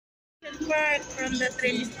Park from the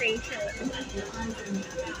train station.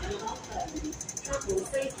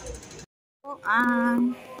 Ito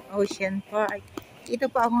ang Ocean Park. Dito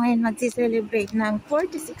po ako ngayon magsi-celebrate ng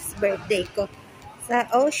 46th birthday ko sa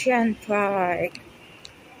Ocean Park.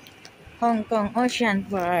 Hong Kong Ocean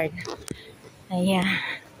Park. Ayan.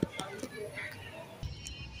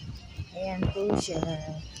 Ayan po siya.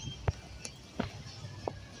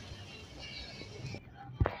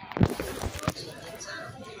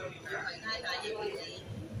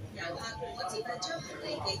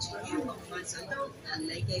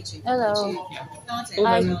 Hello.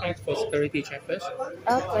 Woman ask for security check first.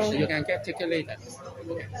 Okay. So you can get ticket later.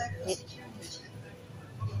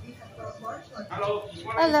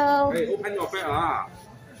 Hello. Hey, open your bag.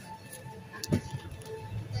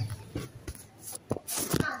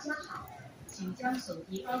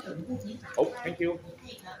 Oh, thank you.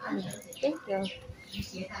 Thank you.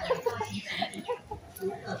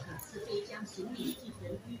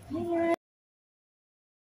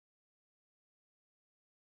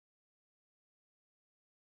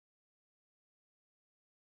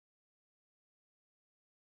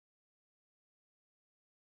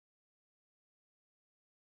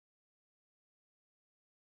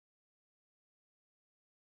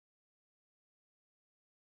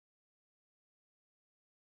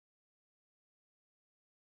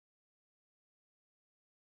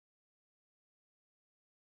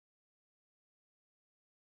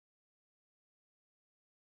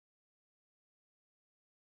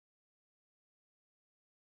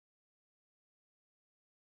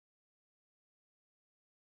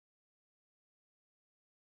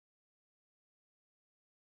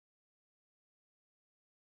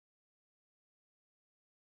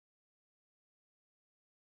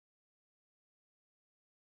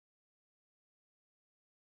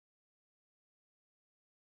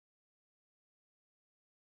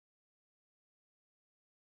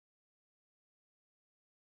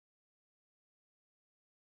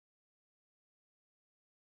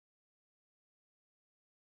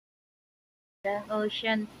 The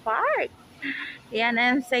Ocean Park. Yan,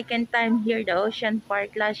 I'm second time here, the Ocean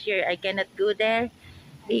Park. Last year, I cannot go there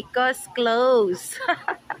because closed.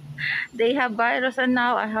 They have virus and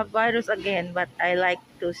now I have virus again. But I like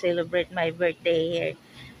to celebrate my birthday here.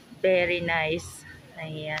 Very nice.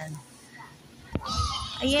 Ayan.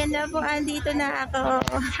 Ayan na po, andito na ako.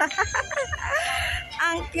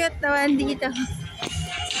 Ang cute naman dito.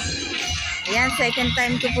 Ayan, second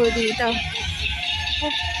time ko po dito.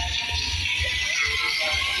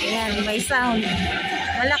 Ayan, may sound.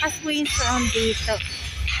 Malakas po yung sound dito.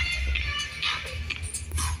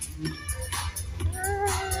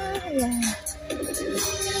 Ayan.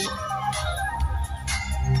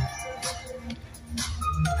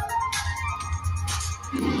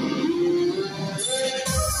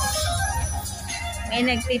 May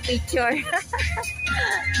nagpipicture.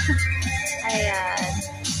 Ayan.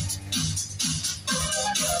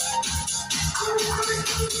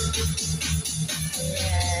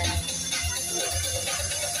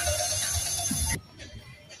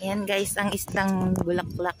 Ayan guys, ang isdang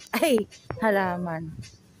bulaklak. Ay, halaman.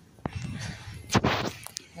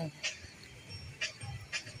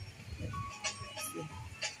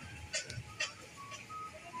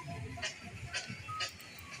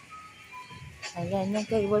 Ayan, yung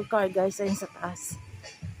cable car guys, ayun sa taas.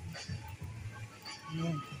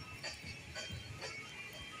 Ayan.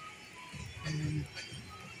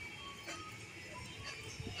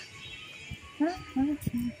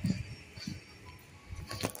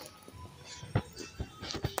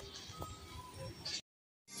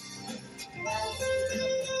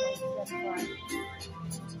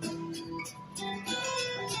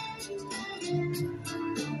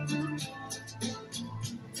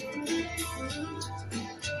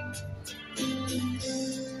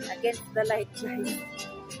 Against the light guys.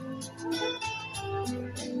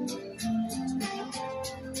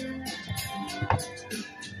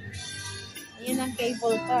 Ayun ang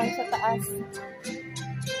cable car sa taas.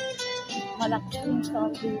 Malaki yung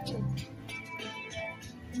sound dito.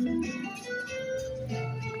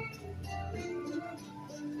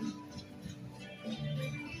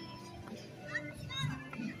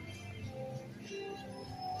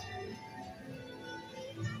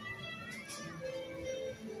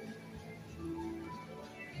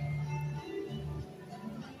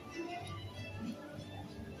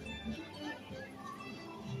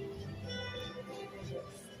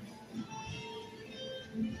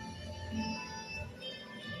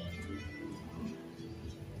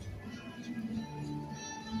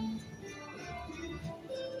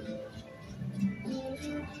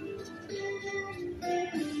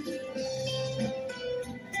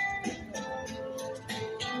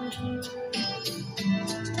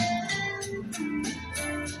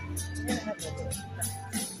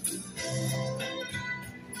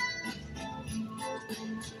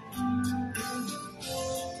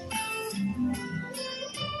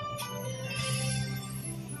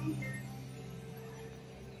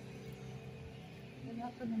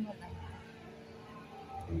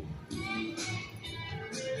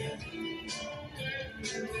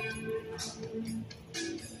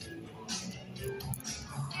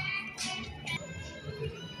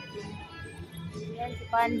 Yan si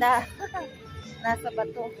Panda. Nasa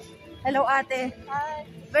bato. Hello ate. Hi.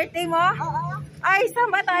 Birthday mo? Oo. Ay,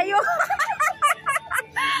 sama tayo.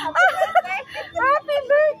 Happy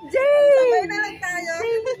birthday! Sabay na lang tayo.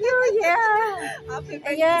 Thank you, yeah. Happy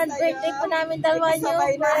birthday Ayan, sa'yo. birthday po namin dalawa niyo,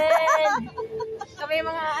 Sabay na. friend. Kami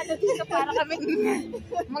mga ano dito, para kami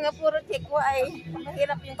mga puro chiko ay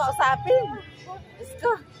mahirap yung kausapin. Let's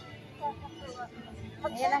go.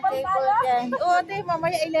 Ayan ang table dyan. Oo, ate,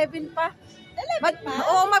 mamaya 11 pa. 11 pa?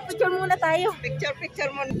 Oo, mag-picture muna tayo. Picture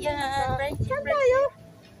mo. Yan, friendship tayo.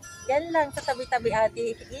 Yan lang sa tabi-tabi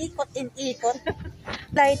ate. Ikot in ikot.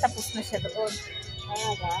 Dahil tapos na siya doon.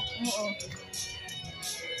 Talaga? Oo.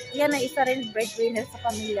 Yan ang isa rin breadwinner sa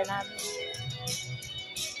pamilya namin.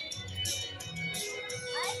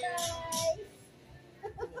 Hi guys!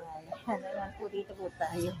 Yan naman po dito po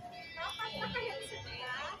tayo.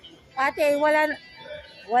 Ate,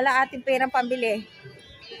 wala ating perang pambili.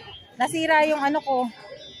 Nasira yung ano ko.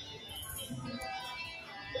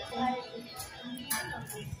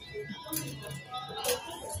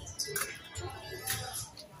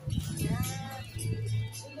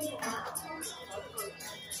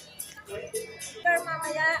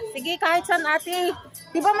 Mamaya. Sige, kahit saan ate.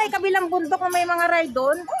 Di ba may kabilang bundok na may mga ride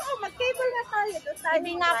doon? Oo, mag-cable na tayo. Doon tayo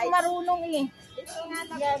Hindi nga ako marunong eh. Dito nga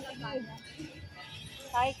Yan, sige.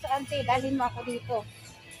 Kahit saan te, dalhin mo ako dito.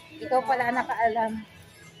 Ikaw pala nakaalam.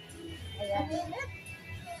 Ayan.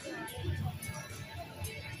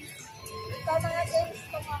 Ikaw mga games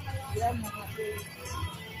ko mamaya. Ayan mga James.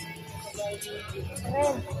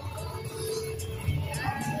 Ren.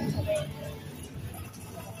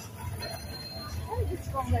 Ay, Diyos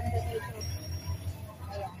ko, ang ganda dito.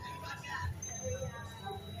 Ayan.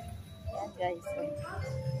 Ayan guys.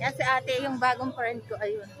 Yan si ate, yung bagong friend ko.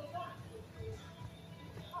 Ayun.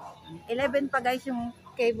 11 pa guys yung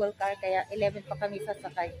cable car, kaya 11 pa kami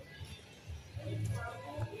sasakay.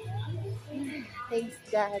 Thanks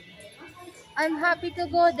God. I'm happy to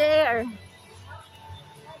go there.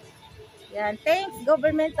 Yan. Thanks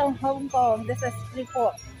government of Hong Kong. This is free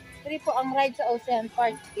po. Free po ang ride sa Ocean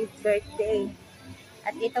Park is birthday.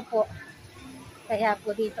 At ito po. Kaya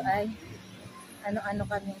po dito ay ano-ano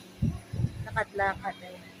kami. Lakad-lakad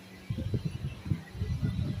eh.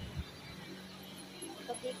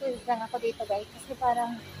 Dito lang ako dito guys kasi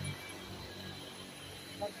parang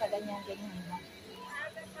ganyan.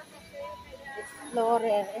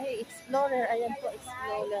 Explorer. Explorer. Ayan po,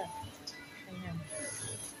 Explorer. Ayan.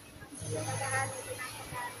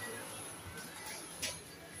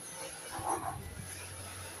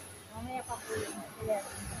 Mamaya pa po yun. Ayan.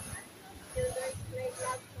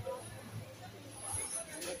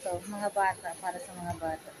 Ito, mga bata. Para sa mga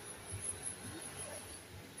bata.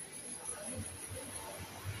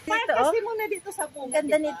 Dito, Kasi muna dito sa ang bunga.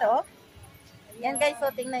 ganda nito. Oh. Yan guys, so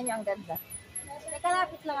tingnan nyo ang ganda.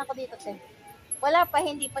 Nakalapit lang ako dito, te. Wala pa,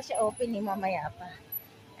 hindi pa siya open eh, mamaya pa.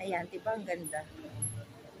 Ayan, diba ang ganda.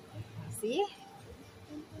 See?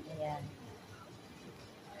 Ayan.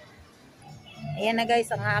 Ayan na guys,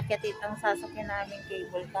 ang aakyat ito ang sasakyan namin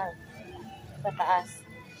cable car. Sa taas.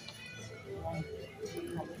 Ayan.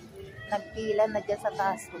 Nagpila na dyan sa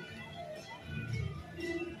taas.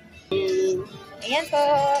 Ayan po,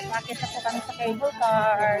 aakyat na po kami sa cable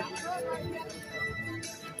car.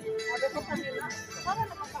 Sabi ko kanina, para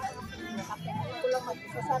nakakaano ko lang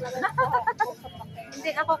mag-isa na lang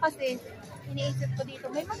Hindi ako kasi, iniisip ko dito,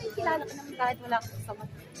 may makikilala ka naman kahit wala akong kasama.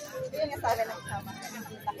 Hindi nga sana lang sama.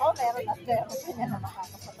 Ako, meron at meron ka niya na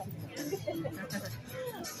makakasama.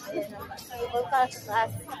 Ayan naman. Cable car sa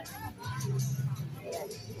taas. Ayan.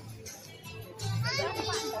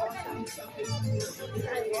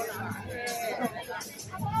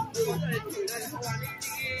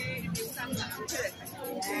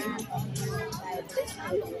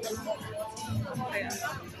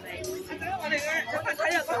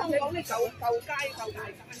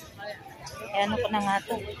 Ayan ako na nga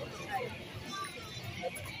to.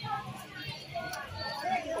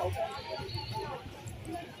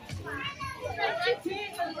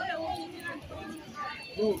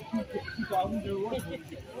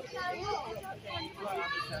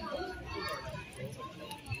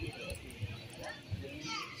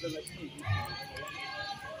 Yan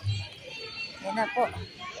na po.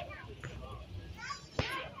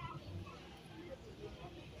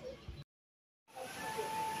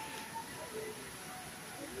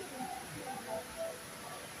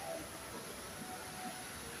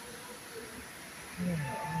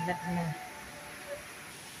 Ulat na.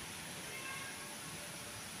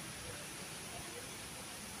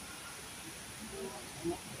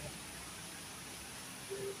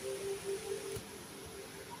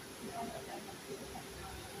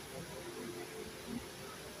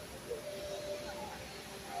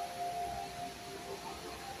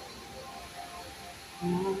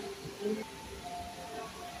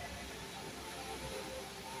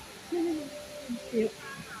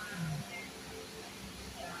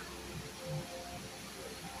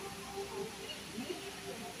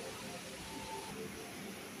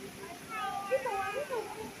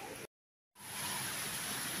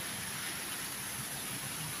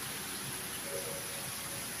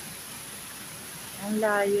 Ang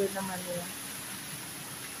layo naman yun.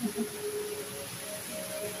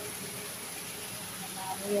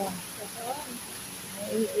 Ayan.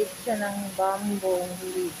 Naiit siya ng bamboo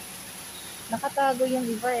leaf. Nakatago yung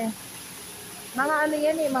iba eh. Mga ano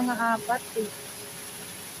yan eh, mga apat eh.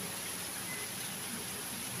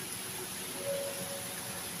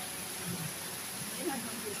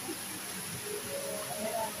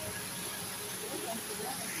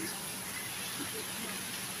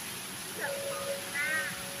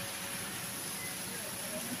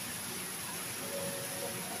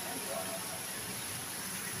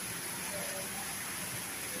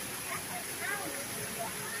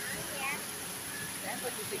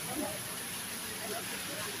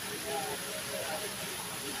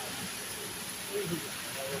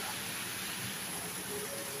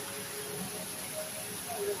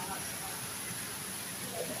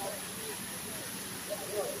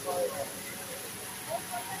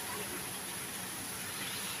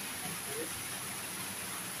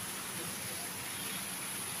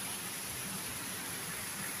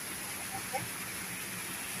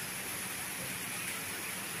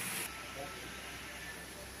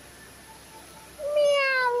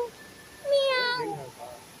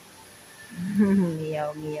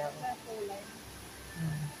 Meow, meow.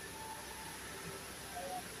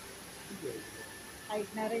 Kahit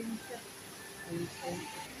na rin siya.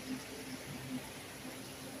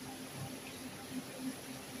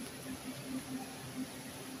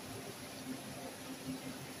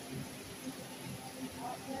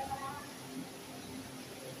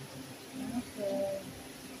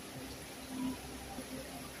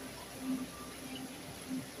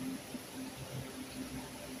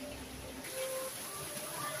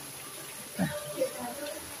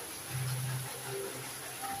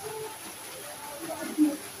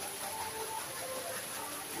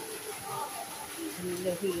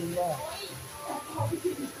 Hilo-hilo.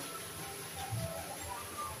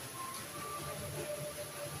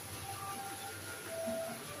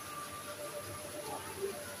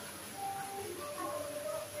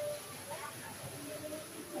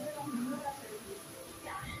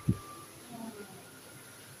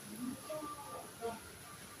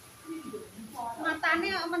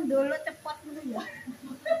 Matanya mendolo cepat gitu ya.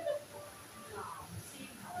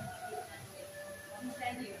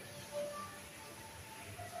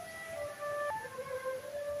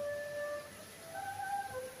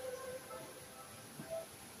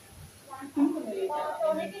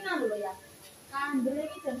 Fotonya ini dulu ya. Kandel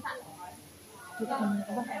ini jam sak.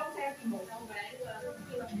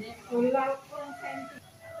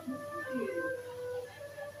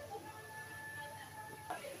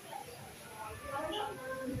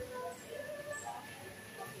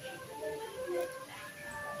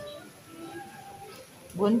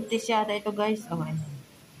 Buntis yata ito guys. Oh, ano.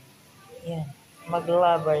 Yan.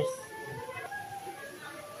 Mag-lovers.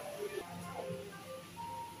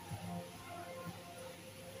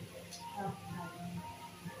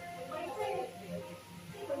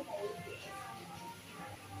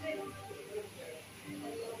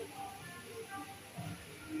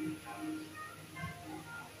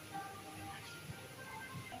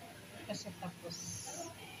 Kasi tapos.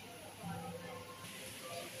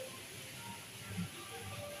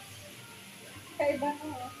 Kaiba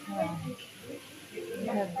no.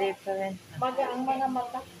 Different. Maga ang mga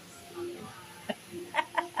mata.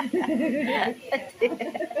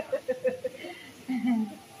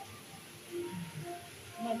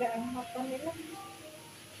 Maga ang mata nila.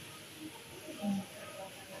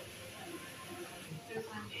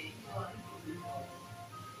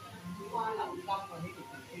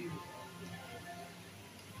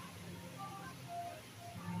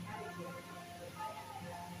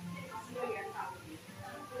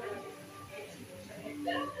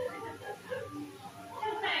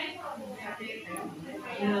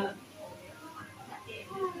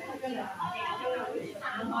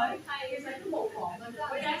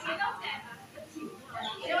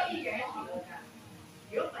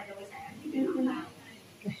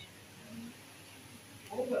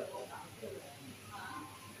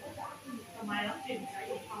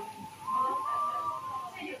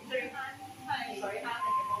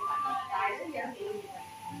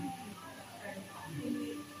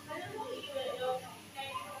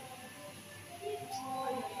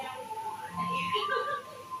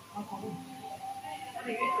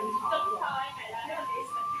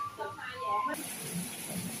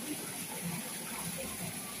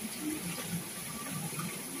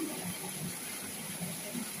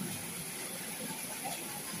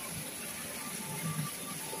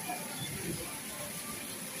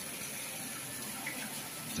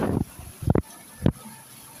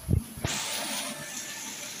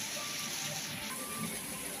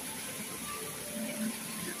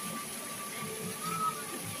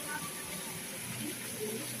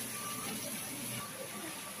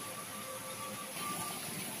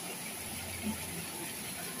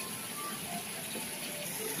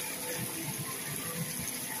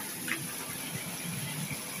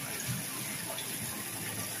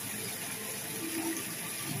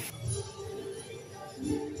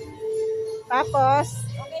 Tapos,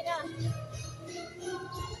 Okay na.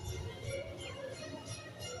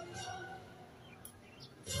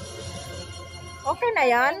 okay na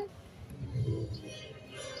yan?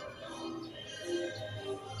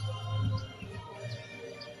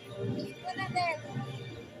 Ito na din.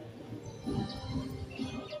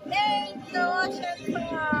 Thank you, Ocean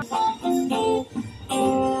Park.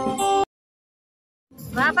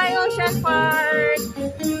 Bye-bye, Ocean Park!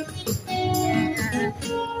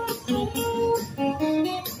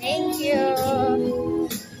 Thank you!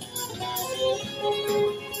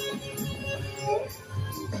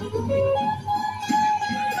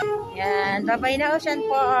 Yan, bye-bye na Ocean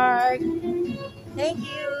Park! Thank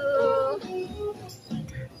you!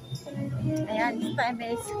 Ayan, this time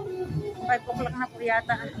is 5 o'clock na po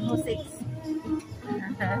yata, o 6.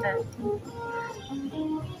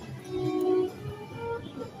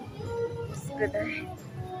 Good.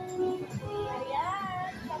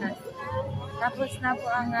 Tapos na po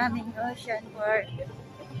ang aming Ocean Park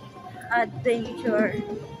adventure.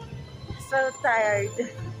 So tired.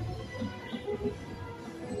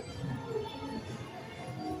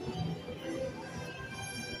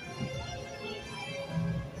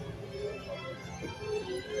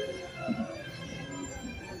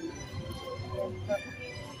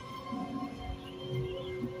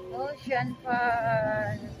 Ocean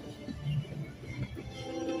Park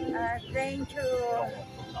adventure.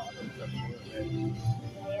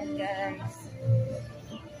 Ayan guys.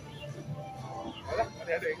 好了，我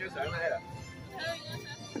哋喺度影張相啦，喺度。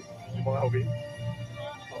望喺後邊。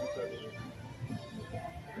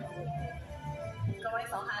各位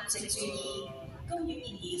訪客請注意，公園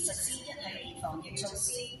現已實施一系列防疫措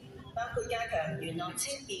施，包括加強園內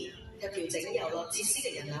清潔及調整遊樂設施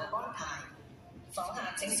嘅人流安排。訪客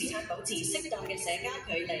請時刻保持適當嘅社交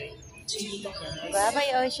距離，注意個人衞生，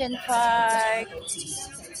 Bye-bye Ocean Park. 保持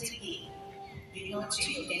雙手清潔。園內主要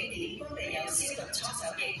景點均備有消毒搓手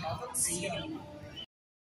液可供使用。